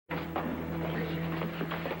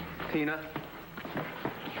Tina?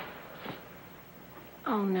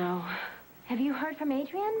 Oh, no. Have you heard from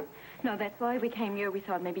Adrian? No, that's why we came here. We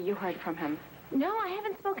thought maybe you heard from him. No, I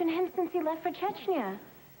haven't spoken to him since he left for Chechnya.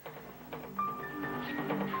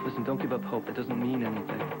 Listen, don't give up hope. It doesn't mean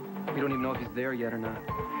anything. We don't even know if he's there yet or not.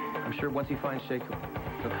 I'm sure once he finds Sheikh,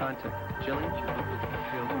 he'll contact Gillian.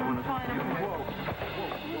 I'm fine. Whoa.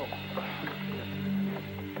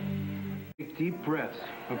 Take deep breaths,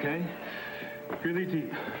 okay? Really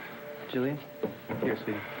deep. Gillian? Here,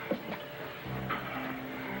 sweetie.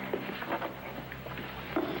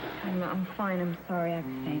 I'm fine. I'm sorry I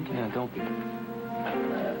abstained. No, don't be.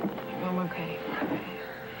 I'm okay.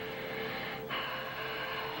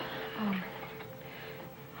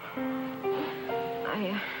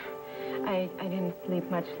 I didn't sleep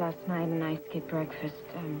much last night, and I skipped breakfast.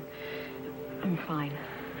 I'm fine.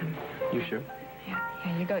 You sure? Yeah.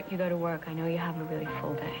 You go to work. I know you have a really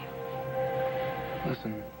full day.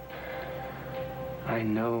 Listen, I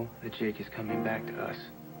know that Jake is coming back to us.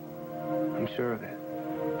 I'm sure of it.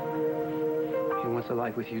 He wants a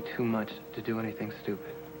life with you too much to do anything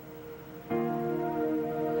stupid.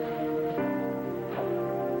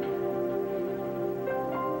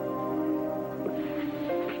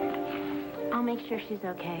 I'll make sure she's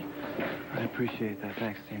okay. I appreciate that.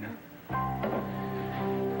 Thanks, Tina.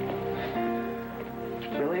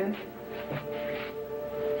 Gillian?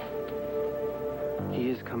 He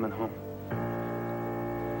is coming home.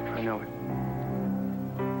 I know it.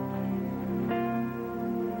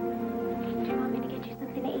 Do you want me to get you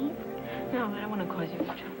something to eat? No, I don't want to cause you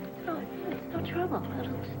trouble. No, it's no trouble.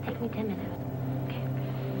 It'll just take me 10 minutes. Okay.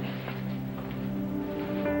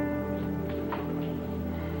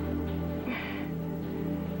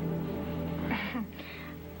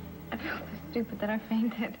 I felt so stupid that I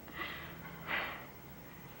fainted.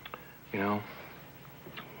 You know,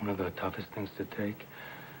 one of the toughest things to take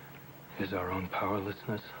is our own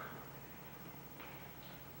powerlessness.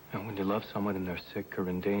 And when you love someone and they're sick or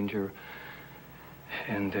in danger,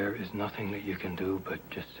 and there is nothing that you can do but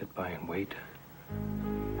just sit by and wait,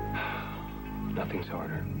 nothing's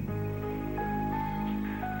harder.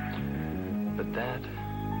 But that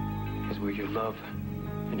is where your love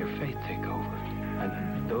and your faith take over.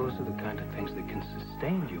 And those are the kind of things that can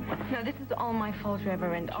sustain you. No, this is all my fault,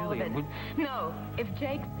 Reverend. All of it. Gillian, No, if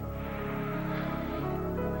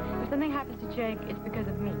something happens to Jake, it's because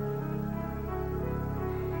of me.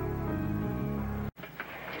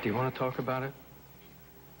 Do you want to talk about it?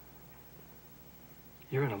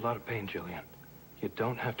 You're in a lot of pain, Gillian. You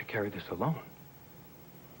don't have to carry this alone.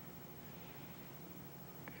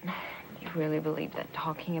 You really believe that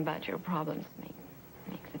talking about your problems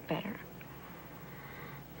makes it better?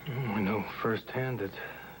 I know firsthand that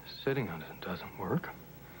sitting on it doesn't work.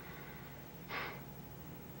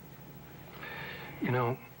 You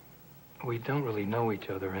know, we don't really know each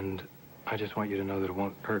other, and I just want you to know that it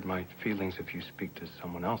won't hurt my feelings if you speak to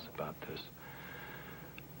someone else about this.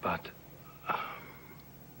 But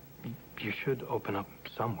you should open up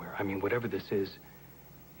somewhere. I mean, whatever this is,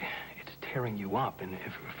 it's tearing you up, and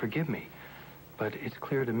forgive me, but it's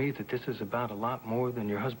clear to me that this is about a lot more than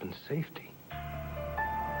your husband's safety.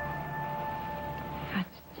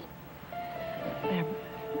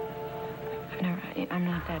 I'm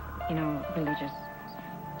not that, religious.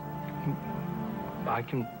 I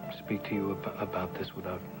can speak to you about this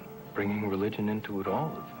without bringing religion into it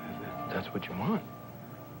all, if that's what you want.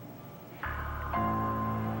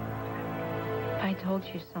 I told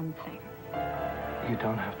you something. You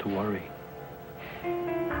don't have to worry.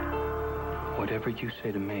 Whatever you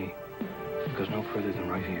say to me goes no further than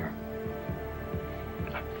right here.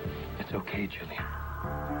 It's okay, Gillian.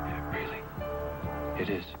 Yeah, really. It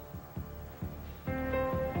is.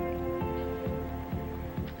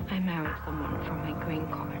 I married someone for my green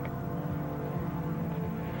card.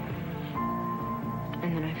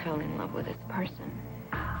 And then I fell in love with this person.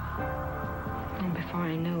 And before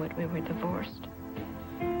I knew it, we were divorced.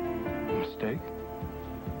 Mistake?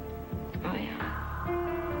 Oh, yeah.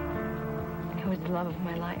 He was the love of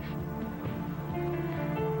my life.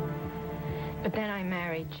 But then I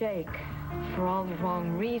married Jake for all the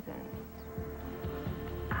wrong reasons.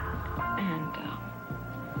 And,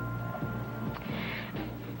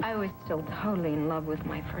 I was still totally in love with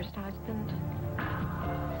my first husband.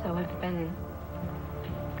 So I've been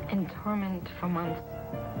in torment for months.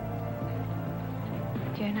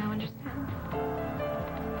 Do you now understand?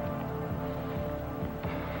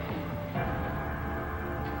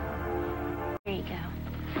 There you go.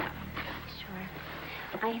 Sure.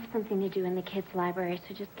 I have something to do in the kids' library,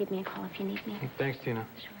 so just give me a call if you need me. Thanks, Tina.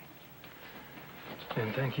 Sure.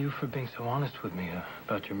 And thank you for being so honest with me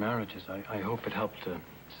about your marriages. I hope it helped to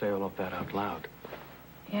say all of that out loud.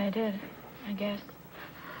 Yeah, I did, I guess.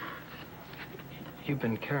 You've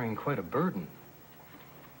been carrying quite a burden.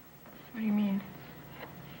 What do you mean?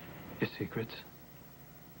 Your secrets.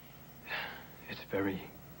 It's very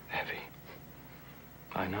heavy.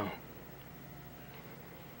 I know.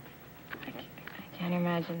 I can't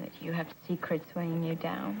imagine that you have secrets weighing you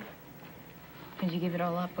down. Did you give it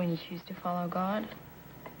all up when you choose to follow God?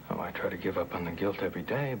 Oh, I try to give up on the guilt every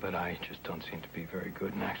day, but I just don't seem to be very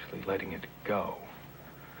good in actually letting it go.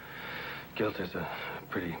 Guilt is a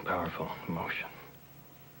pretty powerful emotion.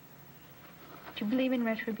 Do you believe in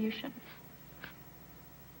retribution?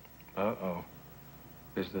 Uh-oh.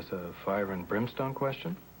 Is this a fire and brimstone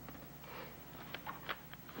question?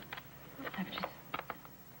 I've just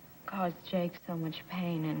caused Jake so much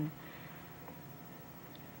pain, and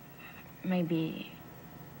maybe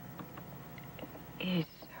he's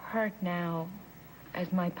hurt now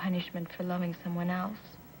as my punishment for loving someone else.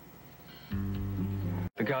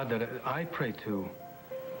 The God that I pray to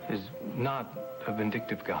is not a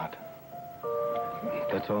vindictive God.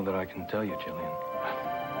 That's all that I can tell you, Gillian.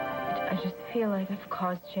 I just feel like I've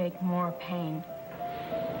caused Jake more pain.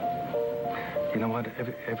 You know what?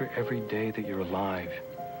 Every day that you're alive,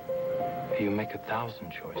 you make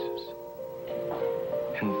 1,000 choices.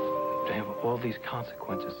 And they have all these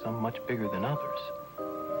consequences, some much bigger than others.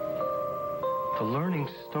 The learning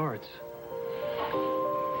starts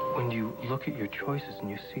when you look at your choices and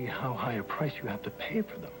you see how high a price you have to pay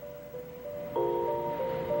for them.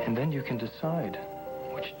 And then you can decide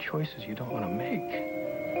which choices you don't want to make.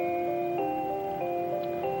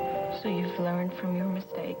 So you've learned from your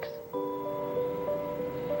mistakes?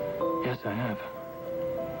 Yes, I have.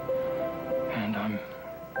 And I'm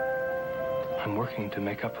working to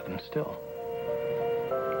make up for them still.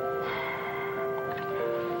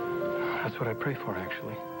 That's what I pray for,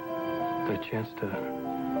 actually. The chance to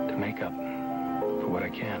make up for what I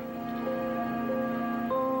can.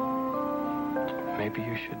 Maybe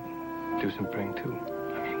you should do some praying, too.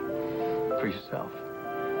 I mean, for yourself.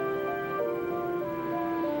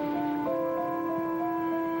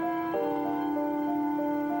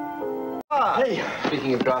 Hey.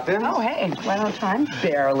 Speaking of drop-ins. Oh, hey. Right on time.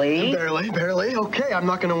 Barely. Barely. Okay, I'm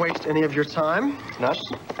not going to waste any of your time. Nuts?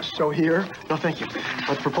 So here. No, thank you.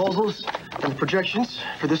 But proposals and projections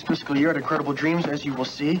for this fiscal year at Incredible Dreams, as you will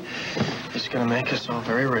see, is going to make us all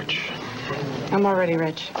very rich. I'm already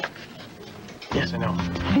rich. Yes, I know.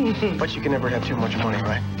 But you can never have too much money,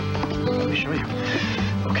 right? Let me show you.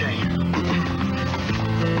 Okay.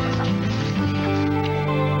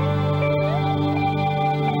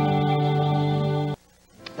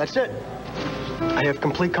 That's it. I have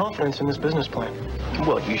complete confidence in this business plan.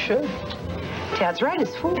 Well, you should. Tad's right,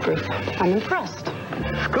 it's foolproof. I'm impressed.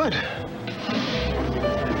 Good.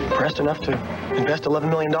 Impressed enough to invest $11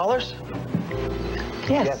 million?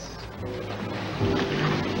 Yes.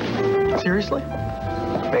 Seriously?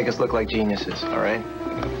 Make us look like geniuses, all right?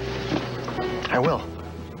 I will.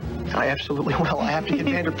 I absolutely will. I have to get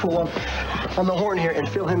Vanderpool on the horn here and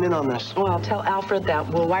fill him in on this. Well, tell Alfred that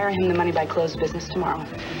we'll wire him the money by close business tomorrow.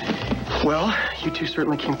 Well, you two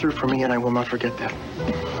certainly came through for me, and I will not forget that.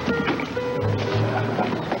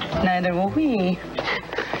 Neither will we.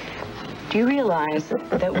 Do you realize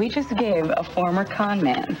that we just gave a former con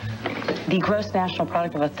man the gross national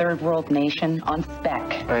product of a third world nation on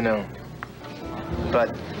spec? I know.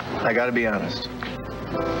 But I gotta be honest.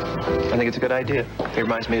 I think it's a good idea. It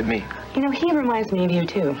reminds me of me. You know, he reminds me of you,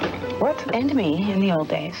 too. What? And me in the old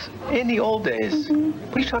days. In the old days?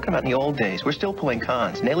 What are you talking about in the old days? We're still pulling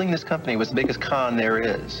cons. Nailing this company was the biggest con there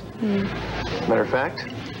is. Matter of fact,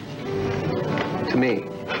 to me.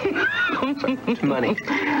 Money.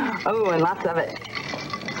 Oh, and lots of it.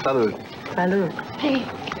 Salud. Salud. Hey.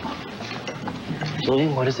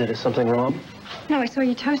 Gillian, what is it? Is something wrong? No, I saw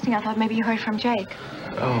you toasting. I thought maybe you heard from Jake.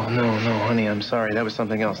 Oh, no, honey, I'm sorry. That was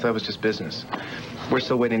something else. That was just business. We're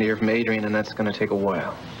still waiting to hear from Adrian, and that's going to take a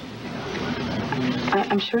while.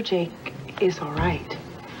 I'm sure Jake is all right.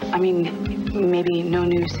 I mean, maybe no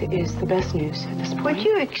news is the best news at this point. Would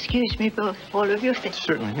you excuse me, both, all of you?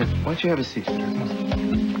 Certainly. Here, why don't you have a seat?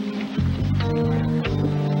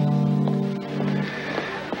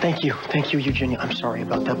 Thank you, Eugenia. I'm sorry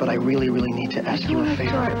about that, but I really need to ask you a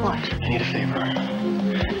favor. What? I need a favor.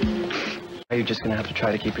 You're just going to have to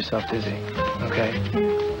try to keep yourself busy, okay?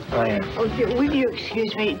 I am. Oh, will you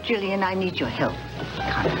excuse me, Gillian? I need your help.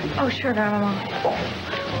 Oh, sure, darling.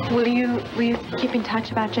 Will you keep in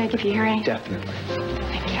touch about Jake if you hear anything? Definitely.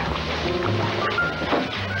 Thank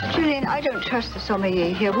you. Gillian, I don't trust the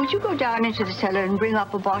sommelier here. Would you go down into the cellar and bring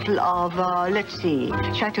up a bottle of, let's see,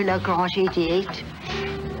 Chateau Lagrange 88?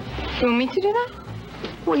 You want me to do that?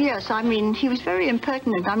 Well, yes, I mean, he was very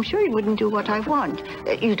impertinent. I'm sure he wouldn't do what I want.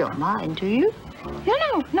 You don't mind, do you?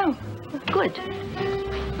 No. Good.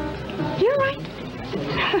 You're right.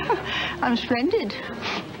 I'm splendid.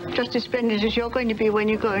 Just as splendid as you're going to be when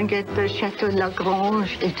you go and get the Chateau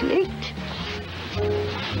Lagrange 88.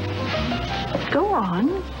 Go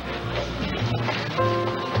on.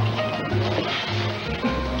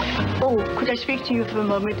 Oh, could I speak to you for a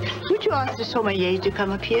moment? Would you ask the sommelier to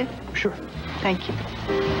come up here? Sure. Thank you.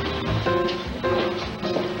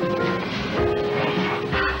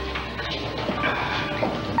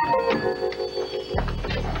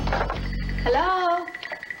 Hello?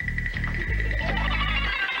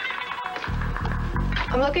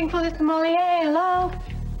 I'm looking for the sommelier. Hello?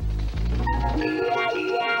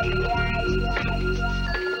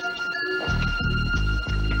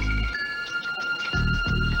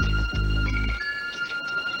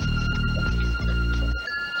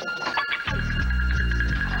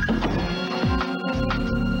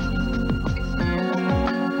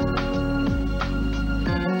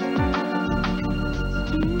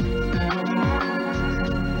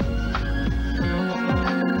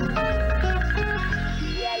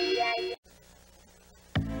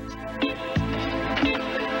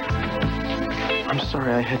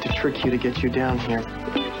 Sorry I had to trick you to get you down here.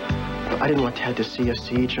 I didn't want Ted to see us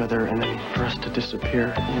see each other and then for us to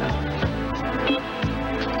disappear, you know.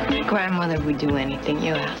 Grandmother would do anything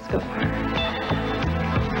you ask of her.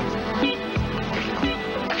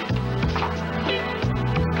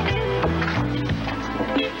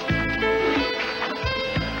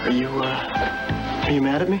 Are you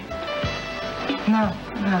mad at me? No,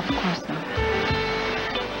 of course not.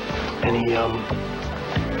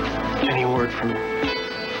 Any word from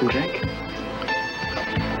Jake?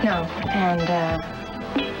 No, and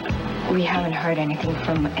we haven't heard anything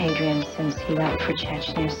from Adrian since he left for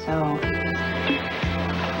Chechnya, so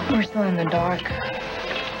we're still in the dark.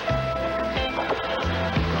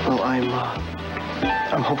 Well, I'm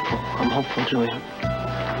hopeful. I'm hopeful, Gillian.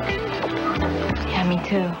 Yeah, me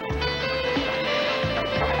too.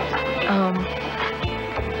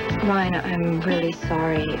 Ryan, I'm really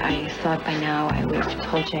sorry. I thought by now I would have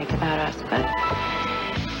told Jake about us, but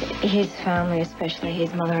his family, especially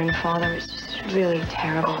his mother and father, is just really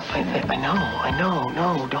terrible. I know.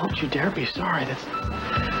 No, don't you dare be sorry. That's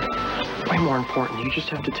way more important. You just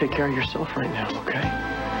have to take care of yourself right now, okay?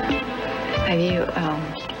 Have you,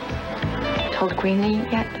 told Queenie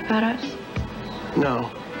yet about us?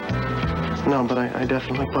 No, but I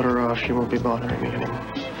definitely put her off. She won't be bothering me anymore.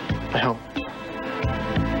 I hope.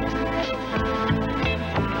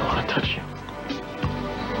 Touch you.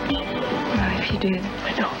 Well, if you do. I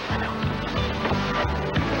know.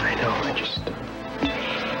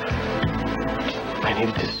 I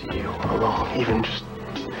needed to see you alone, even just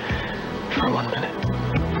for 1 minute.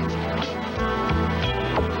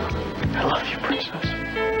 I love you, princess.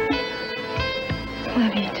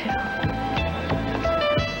 Love you too.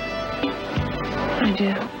 I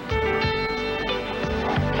do.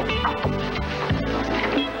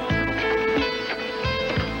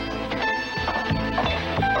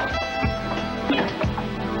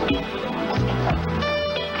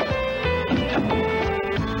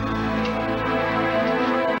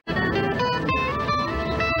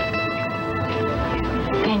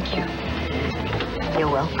 You're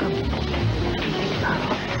welcome. Are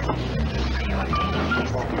you updating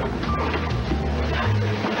these?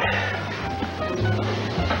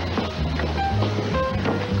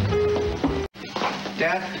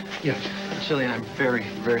 Dad? Yes. Gillian, I'm very,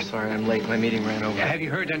 very sorry I'm late. My meeting ran over. Have you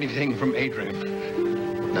heard anything from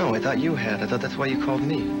Adrian? No, I thought you had. I thought that's why you called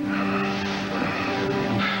me.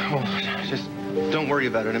 Well, just don't worry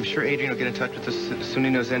about it. I'm sure Adrian will get in touch with us as soon as he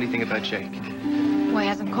knows anything about Jake. Well, he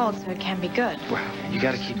hasn't called, so it can't be good. Well, you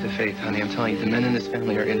got to keep the faith, honey. I'm telling you, the men in this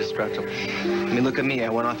family are indestructible. I mean, look at me. I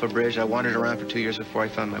went off a bridge. I wandered around for 2 years before I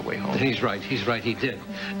found my way home. He's right, he did.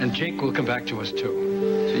 And Jake will come back to us, too.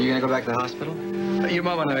 So you're going to go back to the hospital? Your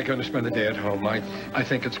mom and I are going to spend the day at home. I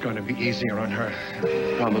think it's going to be easier on her.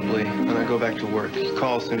 Probably. And I go back to work.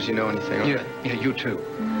 Call as soon as you know anything. Okay? Yeah, you too.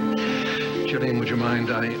 Gillian, would you mind?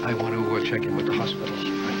 I want to check in with the hospital.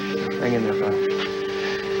 Hang in there, Father.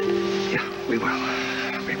 Yeah, we will.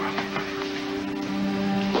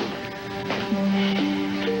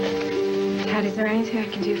 Dad, is there anything I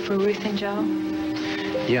can do for Ruth and Joe?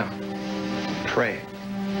 Yeah. Pray.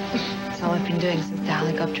 That's all I've been doing since the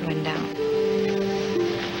helicopter went down.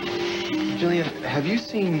 Gillian, have you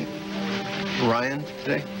seen Ryan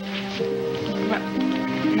today?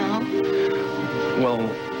 No? Well,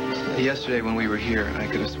 yesterday when we were here, I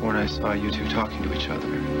could have sworn I saw you two talking to each other.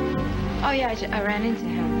 Oh, yeah, I ran into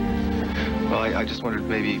him. Well, I just wondered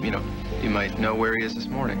maybe, you might know where he is this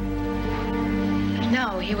morning.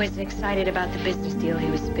 No, he was excited about the business deal he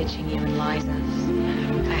was pitching you and Liza.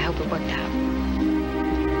 I hope it worked out.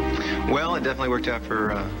 Well, it definitely worked out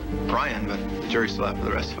for Brian, but the jury's still out for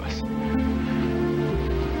the rest of us.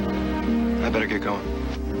 I better get going.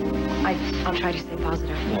 I'll try to stay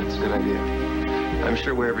positive. Yeah, it's a good idea. I'm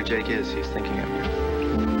sure wherever Jake is, he's thinking of you.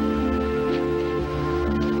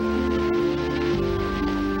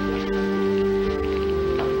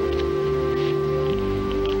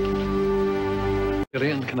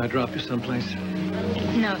 Gillian, can I drop you someplace?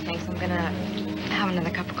 No, thanks. I'm gonna have another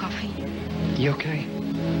cup of coffee. You okay?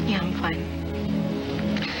 Yeah, I'm fine.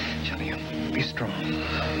 Gillian, be strong.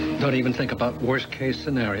 Don't even think about worst-case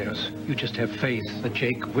scenarios. You just have faith that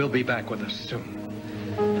Jake will be back with us soon.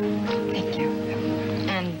 Thank you.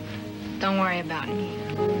 And don't worry about me.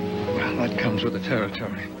 Well, that comes with the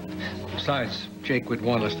territory. Besides, Jake would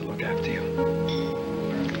want us to look after you.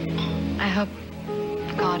 I hope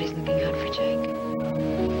God is looking out for Jake.